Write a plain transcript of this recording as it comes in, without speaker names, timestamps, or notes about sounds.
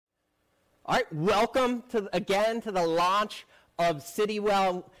All right, welcome again to the launch of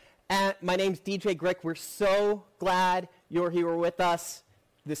Citywell. And my name's DJ Grick. We're so glad you're here with us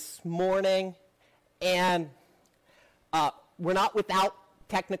this morning. And we're not without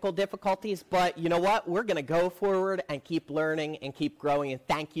technical difficulties, but you know what? We're going to go forward and keep learning and keep growing. And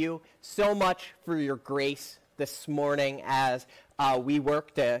thank you so much for your grace this morning as we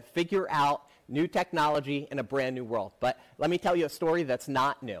work to figure out new technology in a brand new world. But let me tell you a story that's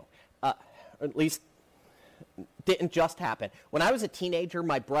not new. At least didn't just happen. When I was a teenager,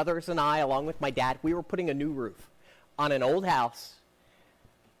 my brothers and I, along with my dad, we were putting a new roof on an old house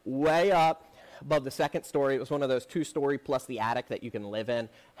way up above the second story. It was one of those 2-story plus the attic that you can live in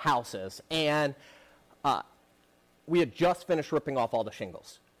houses. And we had just finished ripping off all the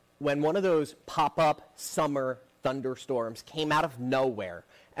shingles when one of those pop-up summer thunderstorms came out of nowhere.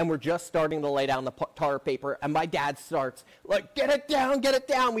 And we're just starting to lay down the tar paper, and my dad starts, like, get it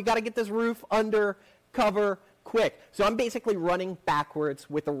down, we got to get this roof under cover quick. So I'm basically running backwards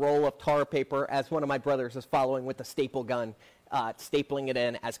with a roll of tar paper as one of my brothers is following with a staple gun, stapling it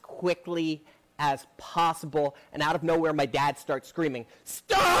in as quickly as possible. And out of nowhere, my dad starts screaming,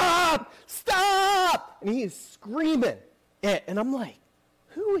 "Stop! Stop!" And he is screaming. And I'm like,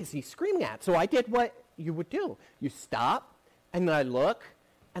 who is he screaming at? So I did what you would do. You stop, and then I look,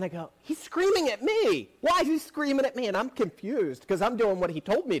 and I go, he's screaming at me. Why is he screaming at me? And I'm confused because I'm doing what he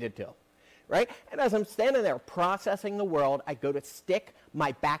told me to do, right? And as I'm standing there processing the world, I go to stick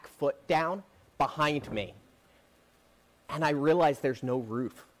my back foot down behind me. And I realize there's no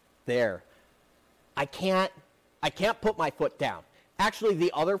roof there. I can't put my foot down. Actually,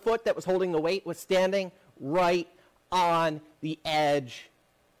 the other foot that was holding the weight was standing right on the edge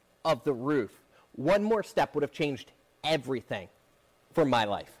of the roof. One more step would have changed everything for my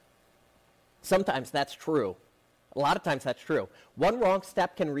life. Sometimes that's true. A lot of times that's true. One wrong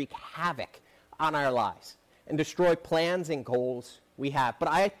step can wreak havoc on our lives and destroy plans and goals we have. But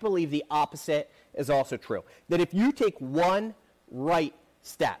I believe the opposite is also true. That if you take one right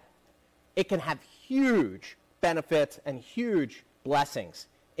step, it can have huge benefits and huge blessings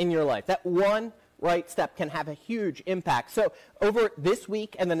in your life. That one right step can have a huge impact. So over this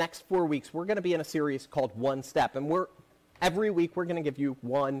week and the next 4 weeks, we're going to be in a series called One Step. And every week, we're going to give you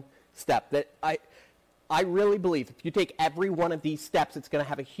one step that I really believe if you take every one of these steps, it's going to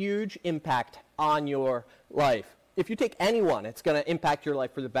have a huge impact on your life. If you take any one, it's going to impact your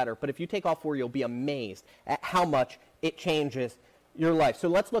life for the better. But if you take all 4, you'll be amazed at how much it changes your life. So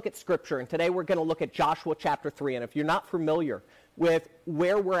let's look at Scripture. And today we're going to look at Joshua chapter 3. And if you're not familiar with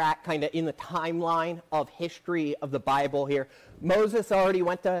where we're at kind of in the timeline of history of the Bible here, Moses already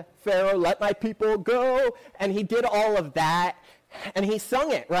went to Pharaoh, let my people go, and he did all of that, and he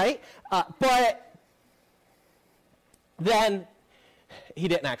sung it, right? But then he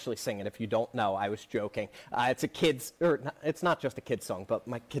didn't actually sing it. If you don't know, I was joking. It's not just a kid's song, but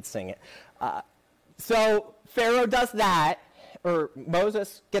my kids sing it. So Pharaoh does that, or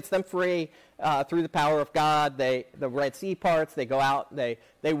Moses gets them free through the power of God. The Red Sea parts, they go out, they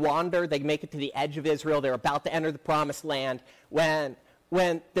wander, they make it to the edge of Israel. They're about to enter the promised land when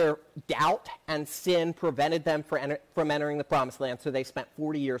their doubt and sin prevented them from entering the promised land. So they spent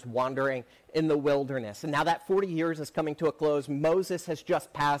 40 years wandering in the wilderness. And now that 40 years is coming to a close. Moses has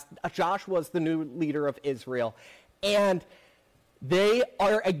just passed. Joshua is the new leader of Israel. And they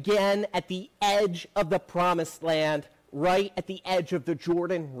are again at the edge of the promised land, right at the edge of the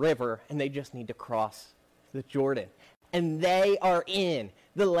Jordan River, and they just need to cross the Jordan. And they are in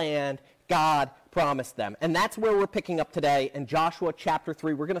the land God promised them. And that's where we're picking up today in Joshua chapter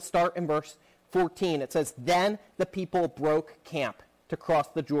 3. We're going to start in verse 14. It says, "Then the people broke camp to cross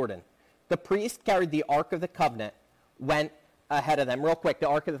the Jordan. The priest carried the Ark of the Covenant, went ahead of them." Real quick, the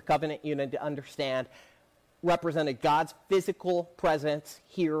Ark of the Covenant, you need to understand, represented God's physical presence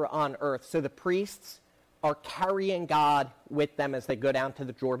here on earth. So the priests are carrying God with them as they go down to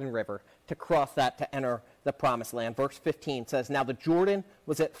the Jordan River to cross that to enter the promised land. Verse 15 says, "Now the Jordan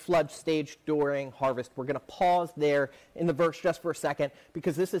was at flood stage during harvest." We're going to pause there in the verse just for a second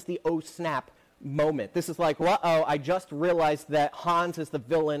because this is the oh snap moment. This is like, uh-oh, I just realized that Hans is the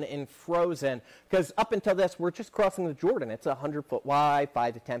villain in Frozen, because up until this, we're just crossing the Jordan. It's 100 foot wide,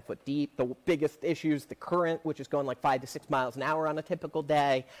 5 to 10 foot deep. The biggest issue is the current, which is going like 5 to 6 miles an hour on a typical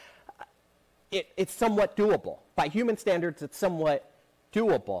day. It's somewhat doable. By human standards, it's somewhat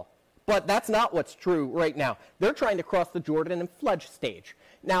doable. But that's not what's true right now. They're trying to cross the Jordan in flood stage.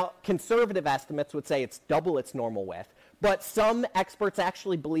 Now, conservative estimates would say it's double its normal width, but some experts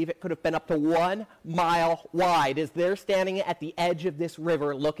actually believe it could have been up to 1 mile wide as they're standing at the edge of this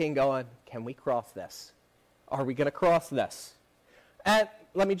river looking, going, can we cross this? Are we going to cross this? And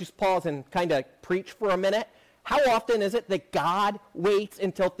let me just pause and kind of preach for a minute. How often is it that God waits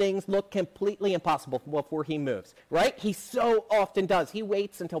until things look completely impossible before he moves, right? He so often does. He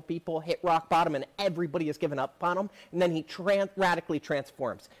waits until people hit rock bottom and everybody has given up on him, and then he radically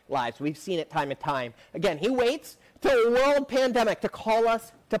transforms lives. We've seen it time and time. Again, he waits till a world pandemic to call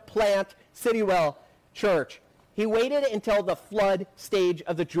us to plant Citywell Church. He waited until the flood stage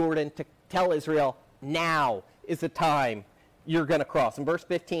of the Jordan to tell Israel, now is the time you're going to cross. And verse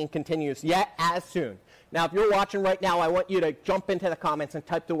 15 continues, yet as soon. Now, if you're watching right now, I want you to jump into the comments and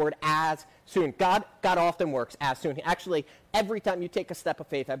type the word as soon. God often works as soon. Actually, every time you take a step of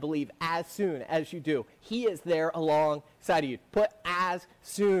faith, I believe as soon as you do, he is there alongside of you. Put as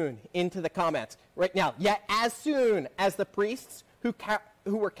soon into the comments right now. Yet as soon as the priests who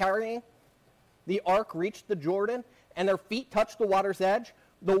were carrying the ark reached the Jordan and their feet touched the water's edge,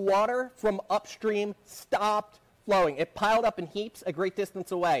 the water from upstream stopped flowing. It piled up in heaps a great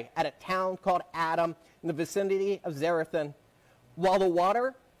distance away at a town called Adam in the vicinity of Zarethan. While the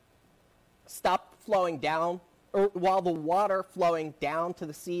water flowing down to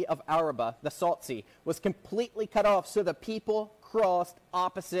the Sea of Arabah, the Salt Sea, was completely cut off, so the people crossed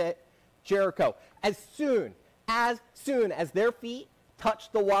opposite Jericho. As soon as their feet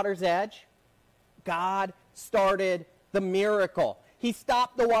touched the water's edge, God started the miracle. He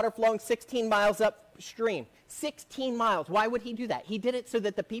stopped the water flowing 16 miles upstream. 16 miles. Why would he do that? He did it so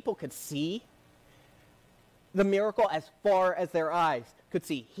that the people could see the miracle as far as their eyes could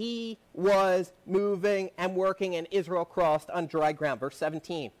see. He was moving and working, and Israel crossed on dry ground. Verse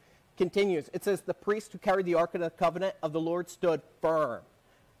 17 continues. It says, the priest who carried the Ark of the Covenant of the Lord stood firm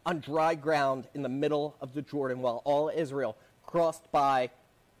on dry ground in the middle of the Jordan, while all Israel crossed by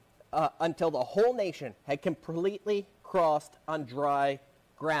until the whole nation had completely crossed on dry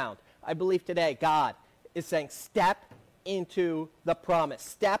ground. I believe today God is saying, step into the promise.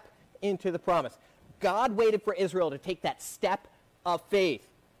 Step into the promise. God waited for Israel to take that step of faith,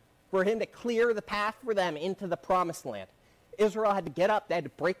 for him to clear the path for them into the promised land. Israel had to get up. They had to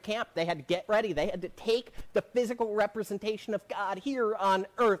break camp. They had to get ready. They had to take the physical representation of God here on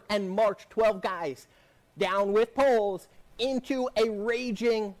earth and march 12 guys down with poles into a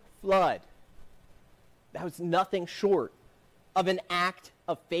raging flood. That was nothing short of an act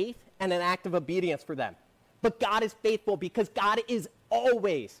of faith and an act of obedience for them. But God is faithful because God is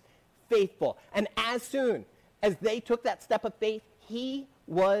always faithful. And as soon as they took that step of faith, he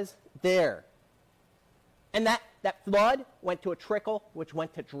was there. And that flood went to a trickle, which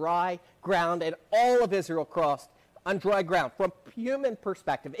went to dry ground, and all of Israel crossed on dry ground. From human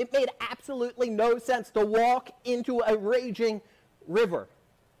perspective, it made absolutely no sense to walk into a raging river.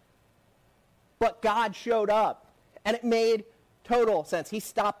 But God showed up, and it made total sense. He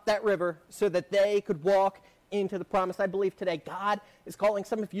stopped that river so that they could walk into the promise. I believe today God is calling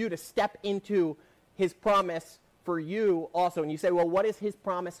some of you to step into his promise for you also. And you say, well, what is his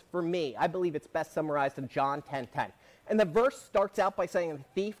promise for me? I believe it's best summarized in John 10:10. And the verse starts out by saying, the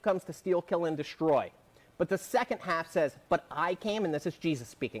thief comes to steal, kill, and destroy. But the second half says, but I came, and this is Jesus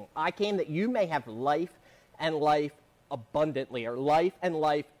speaking, I came that you may have life and life abundantly, or life and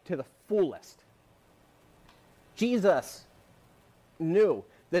life to the fullest. Jesus knew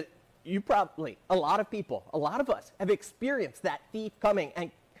that you probably, a lot of people, a lot of us have experienced that thief coming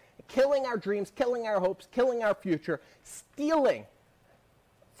and killing our dreams, killing our hopes, killing our future, stealing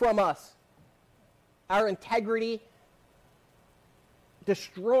from us our integrity,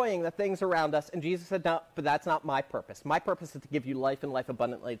 destroying the things around us. And Jesus said, no, but that's not my purpose. My purpose is to give you life and life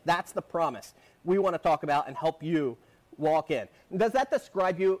abundantly. That's the promise we want to talk about and help you walk in. And does that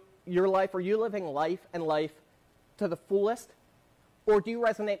describe your life? Are you living life and life to the fullest? Or do you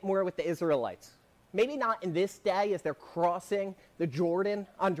resonate more with the Israelites? Maybe not in this day as they're crossing the Jordan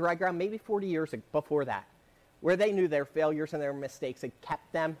on dry ground, maybe 40 years before that, where they knew their failures and their mistakes had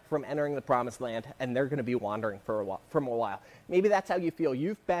kept them from entering the promised land, and they're going to be wandering for a while. Maybe that's how you feel.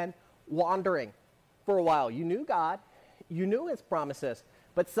 You've been wandering for a while. You knew God, you knew his promises,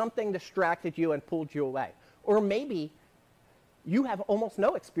 but something distracted you and pulled you away. Or maybe you have almost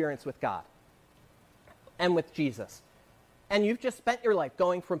no experience with God and with Jesus. And you've just spent your life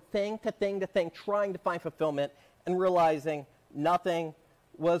going from thing to thing to thing, trying to find fulfillment and realizing nothing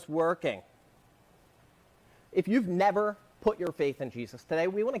was working. If you've never put your faith in Jesus today,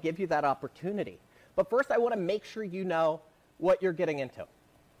 we want to give you that opportunity. But first, I want to make sure you know what you're getting into.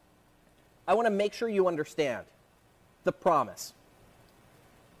 I want to make sure you understand the promise.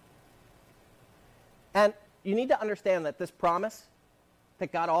 And you need to understand that this promise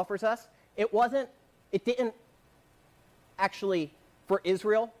that God offers us, it didn't actually, for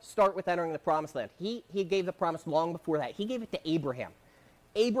Israel, start with entering the promised land. He gave the promise long before that. He gave it to Abraham.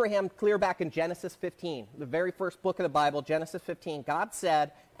 Abraham, clear back in Genesis 15, the very first book of the Bible, Genesis 15, God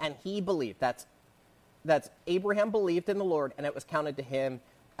said, and he believed. That's Abraham believed in the Lord, and it was counted to him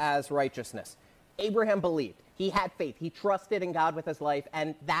as righteousness. Abraham believed. He had faith. He trusted in God with his life,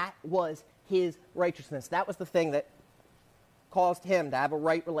 and that was his righteousness. That was the thing that caused him to have a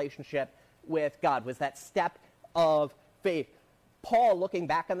right relationship with God, was that step of faith. Paul, looking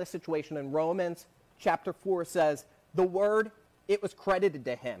back on the situation in Romans chapter 4, says, the word, it was credited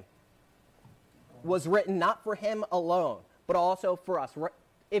to him, was written not for him alone, but also for us.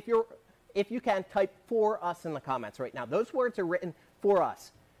 If you can, type for us in the comments right now. Those words are written for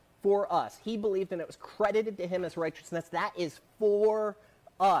us. For us. He believed and it was credited to him as righteousness. That is for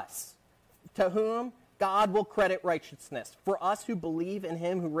us. To whom God will credit righteousness. For us who believe in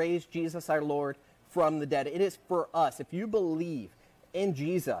him who raised Jesus our Lord from the dead. It is for us. If you believe in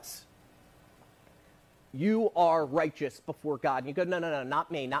Jesus, you are righteous before God. And you go, no,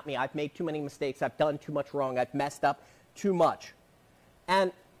 not me. I've made too many mistakes. I've done too much wrong. I've messed up too much.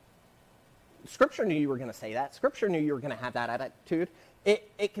 And Scripture knew you were going to say that. Scripture knew you were going to have that attitude.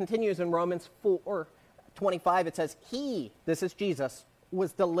 It continues in Romans 4:25. It says, he, this is Jesus,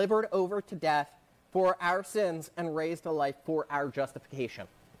 was delivered over to death for our sins and raised to life for our justification.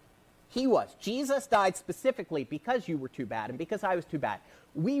 He was. Jesus died specifically because you were too bad and because I was too bad.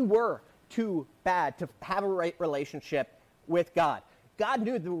 We were too bad to have a right relationship with God. God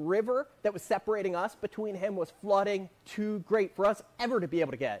knew the river that was separating us between him was flooding too great for us ever to be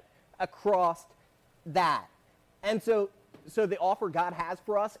able to get across that. And so the offer God has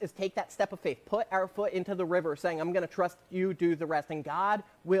for us is take that step of faith, put our foot into the river saying, I'm going to trust you, do the rest, and God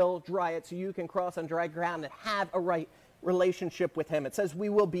will dry it so you can cross on dry ground and have a right relationship with him. It says we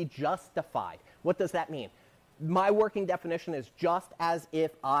will be justified. What does that mean? My working definition is just as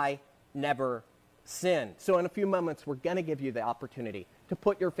if I never sinned. So in a few moments, we're going to give you the opportunity to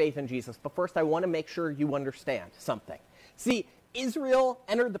put your faith in Jesus. But first, I want to make sure you understand something. See, Israel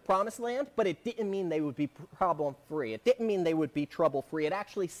entered the promised land, but it didn't mean they would be problem-free. It didn't mean they would be trouble-free. It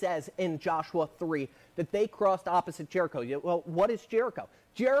actually says in Joshua 3 that they crossed opposite Jericho. Well, what is Jericho?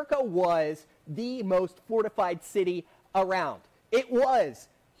 Jericho was the most fortified city around. It was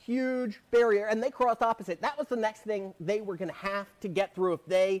huge barrier, and they crossed opposite. That was the next thing they were going to have to get through if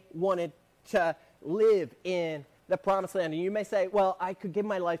they wanted to live in the promised land. And you may say, well, I could give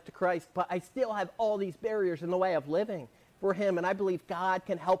my life to Christ, but I still have all these barriers in the way of living for him, and I believe God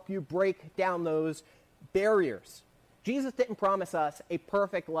can help you break down those barriers. Jesus didn't promise us a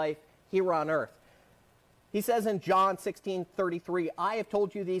perfect life here on earth. He says in John 16:33, I have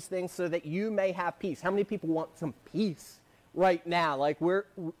told you these things so that you may have peace. How many people want some peace right now? Like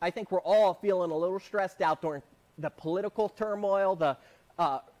I think we're all feeling a little stressed out during the political turmoil,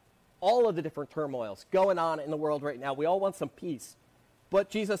 all of the different turmoils going on in the world right now. We all want some peace. But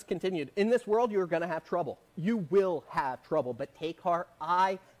Jesus continued, in this world you're going to have trouble. You will have trouble, but take heart,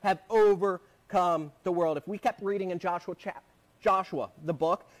 I have overcome the world. If we kept reading in Joshua, the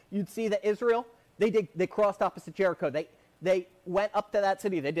book, you'd see that Israel, they crossed opposite Jericho. They went up to that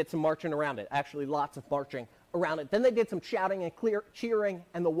city. They did some marching around it, actually lots of marching around it. Then they did some shouting and cheering,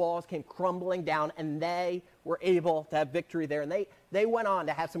 and the walls came crumbling down, and they were able to have victory there. And they went on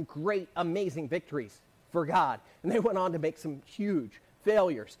to have some great, amazing victories for God. And they went on to make some huge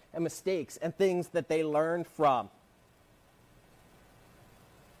failures and mistakes and things that they learned from.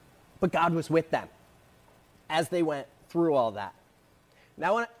 But God was with them as they went through all that.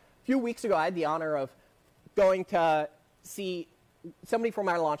 Now, a few weeks ago, I had the honor of going to see somebody from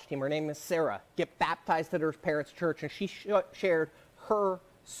our launch team. Her name is Sarah, get baptized at her parents' church, and she shared her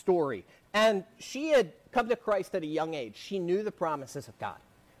story. And she had come to Christ at a young age. She knew the promises of God.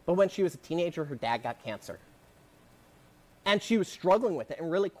 But when she was a teenager, her dad got cancer. And she was struggling with it and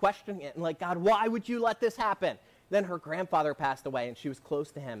really questioning it and like, God, why would you let this happen? Then her grandfather passed away and she was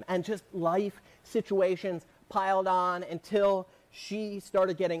close to him. And just life situations piled on until she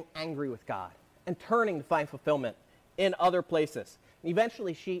started getting angry with God and turning to find fulfillment in other places. And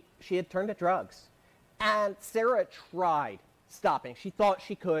eventually she had turned to drugs. And Sarah tried stopping. She thought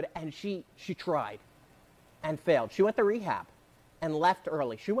she could, and she tried and failed. She went to rehab and left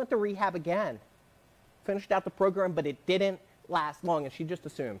early. She went to rehab again. Finished out the program, but it didn't last long, and she just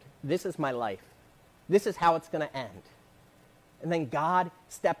assumed, this is my life. This is how it's going to end. And then God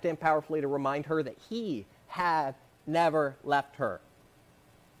stepped in powerfully to remind her that he had never left her.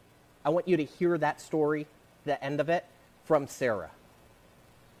 I want you to hear that story, the end of it, from Sarah.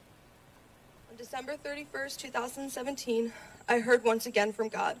 On December 31st, 2017, I heard once again from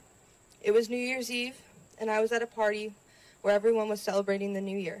God. It was New Year's Eve, and I was at a party where everyone was celebrating the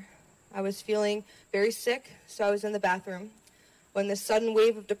new year. I was feeling very sick, so I was in the bathroom. when this sudden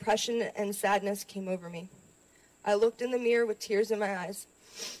wave of depression and sadness came over me. I looked in the mirror with tears in my eyes.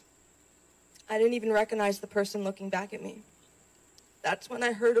 I didn't even recognize the person looking back at me. That's when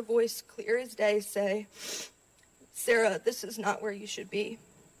I heard a voice clear as day say, "Sarah, this is not where you should be.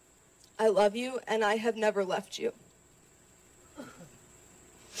 I love you, and I have never left you."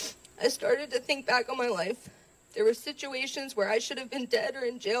 I started to think back on my life. There were situations where I should have been dead or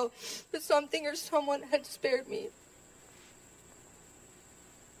in jail, but something or someone had spared me.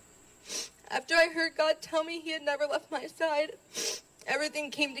 After I heard God tell me he had never left my side,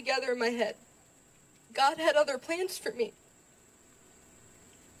 everything came together in my head. God had other plans for me.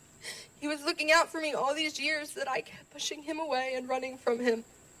 He was looking out for me all these years that I kept pushing him away and running from him.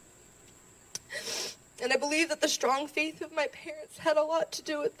 And I believe that the strong faith of my parents had a lot to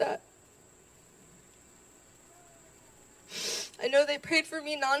do with that. I know they prayed for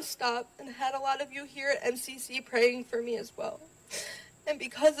me nonstop and had a lot of you here at MCC praying for me as well. And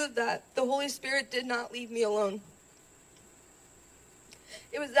because of that, the Holy Spirit did not leave me alone.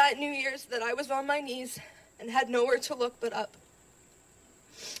 It was that New Year's that I was on my knees and had nowhere to look but up.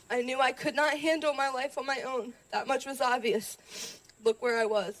 I knew I could not handle my life on my own. That much was obvious. Look where I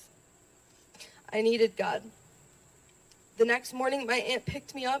was. I needed God. The next morning, my aunt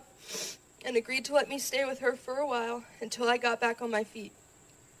picked me up and agreed to let me stay with her for a while until I got back on my feet.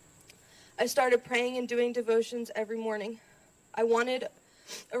 I started praying and doing devotions every morning. I wanted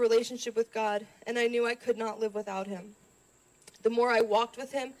a relationship with God, and I knew I could not live without him. The more I walked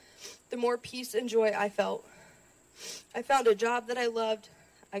with him, the more peace and joy I felt. I found a job that I loved.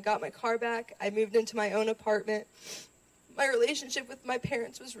 I got my car back. I moved into my own apartment. My relationship with my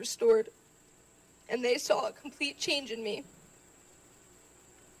parents was restored, and they saw a complete change in me.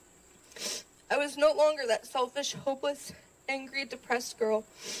 I was no longer that selfish, hopeless, angry, depressed girl,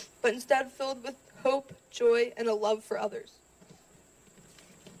 but instead filled with hope, joy, and a love for others.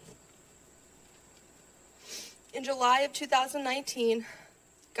 In July of 2019,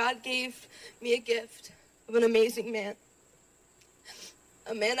 God gave me a gift of an amazing man.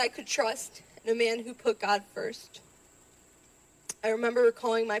 A man I could trust, and a man who put God first. I remember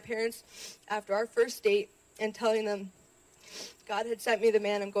calling my parents after our first date and telling them God had sent me the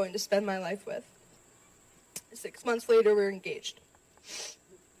man I'm going to spend my life with. 6 months later, we were engaged.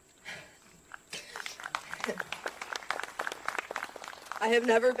 I have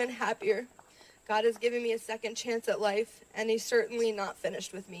never been happier. God has given me a second chance at life, and he's certainly not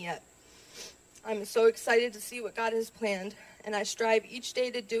finished with me yet. I'm so excited to see what God has planned, and I strive each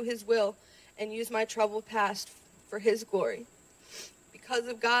day to do his will and use my troubled past for his glory. Because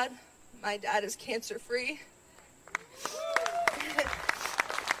of God, my dad is cancer-free.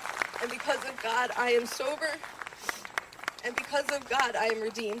 And because of God, I am sober. And because of God, I am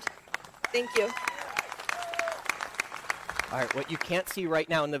redeemed. Thank you. All right, what you can't see right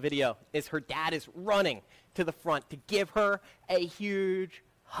now in the video is her dad is running to the front to give her a huge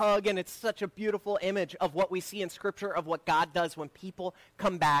hug, and it's such a beautiful image of what we see in Scripture of what God does when people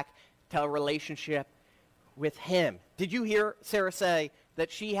come back to a relationship with him. Did you hear Sarah say that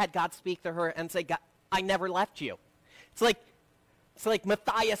she had God speak to her and say, God, I never left you? It's like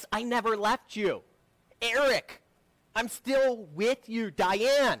Matthias, I never left you. Eric, I'm still with you.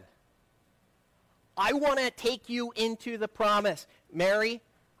 Diane, I want to take you into the promise. Mary,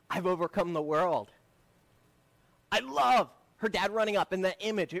 I've overcome the world. I love her dad running up in the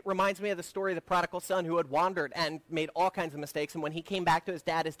image. It reminds me of the story of the prodigal son who had wandered and made all kinds of mistakes. And when he came back to his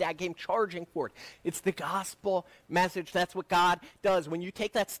dad came charging for it. It's the gospel message. That's what God does. When you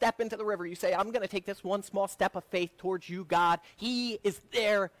take that step into the river, you say, I'm going to take this one small step of faith towards you, God. He is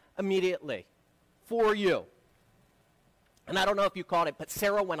there immediately for you. And I don't know if you caught it, but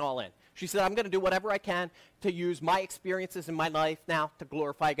Sarah went all in. She said, I'm going to do whatever I can to use my experiences in my life now to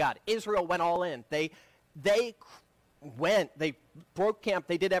glorify God. Israel went all in. They broke camp,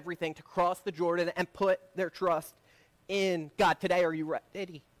 they did everything to cross the Jordan and put their trust in God. Today, are you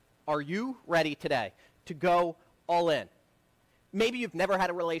ready? Are you ready today to go all in? Maybe you've never had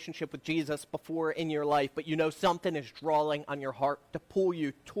a relationship with Jesus before in your life, but you know something is drawing on your heart to pull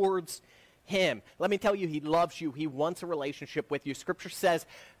you towards him. Let me tell you, he loves you. He wants a relationship with you. Scripture says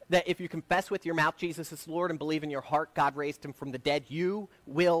that if you confess with your mouth Jesus is Lord and believe in your heart God raised him from the dead, you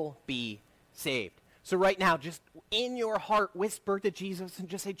will be saved. So right now, just in your heart, whisper to Jesus and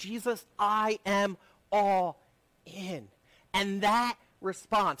just say, Jesus, I am all in. And that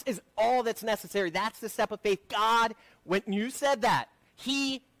response is all that's necessary. That's the step of faith. God, when you said that,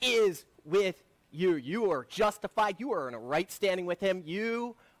 he is with you. You are justified. You are in a right standing with him.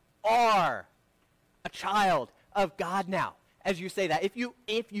 You are a child of God now. as you say that. If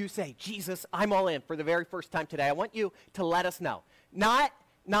you say, Jesus, I'm all in for the very first time today, I want you to let us know. Not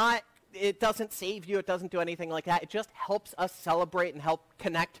it doesn't save you, it doesn't do anything like that. It just helps us celebrate and help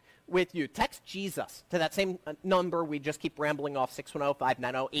connect with you. Text Jesus to that same number we just keep rambling off,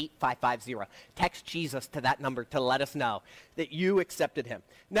 610-590-8550. Text Jesus to that number to let us know that you accepted him.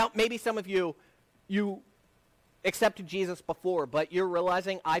 Now, maybe some of you accepted Jesus before, but you're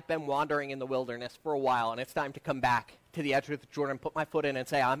realizing I've been wandering in the wilderness for a while, and it's time to come back to the edge of the Jordan, put my foot in and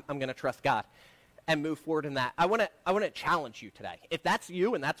say, I'm going to trust God and move forward in that. I want to challenge you today. If that's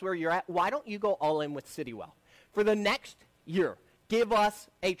you and that's where you're at, why don't you go all in with Citywell? For the next year, give us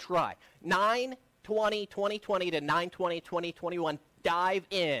a try. 9/20/2020 to 9/20/2021, dive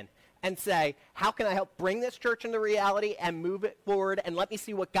in and say, how can I help bring this church into reality and move it forward, and let me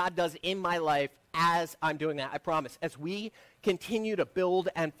see what God does in my life as I'm doing that. I promise. As we continue to build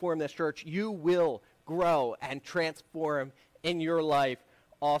and form this church, you will grow and transform in your life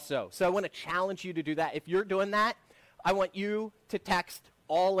also. So I want to challenge you to do that. If you're doing that, I want you to text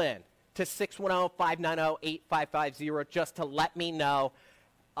all in to 610-590-8550 just to let me know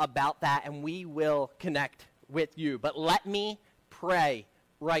about that, and we will connect with you. But let me pray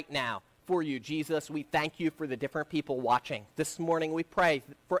right now for you. Jesus, we thank you for the different people watching. This morning we pray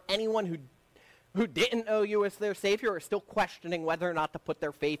for anyone who didn't know you as their Savior or is still questioning whether or not to put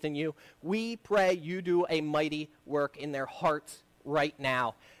their faith in you. We pray you do a mighty work in their hearts right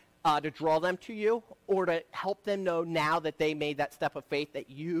now to draw them to you, or to help them know now that they made that step of faith that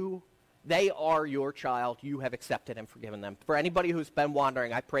they are your child. You have accepted and forgiven them. For anybody who's been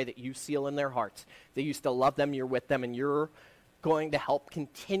wandering, I pray that you seal in their hearts, that you still love them, you're with them, and you're going to help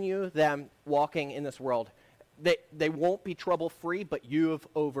continue them walking in this world. They won't be trouble-free, but you have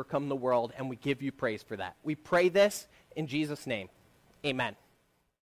overcome the world, and we give you praise for that. We pray this in Jesus' name. Amen.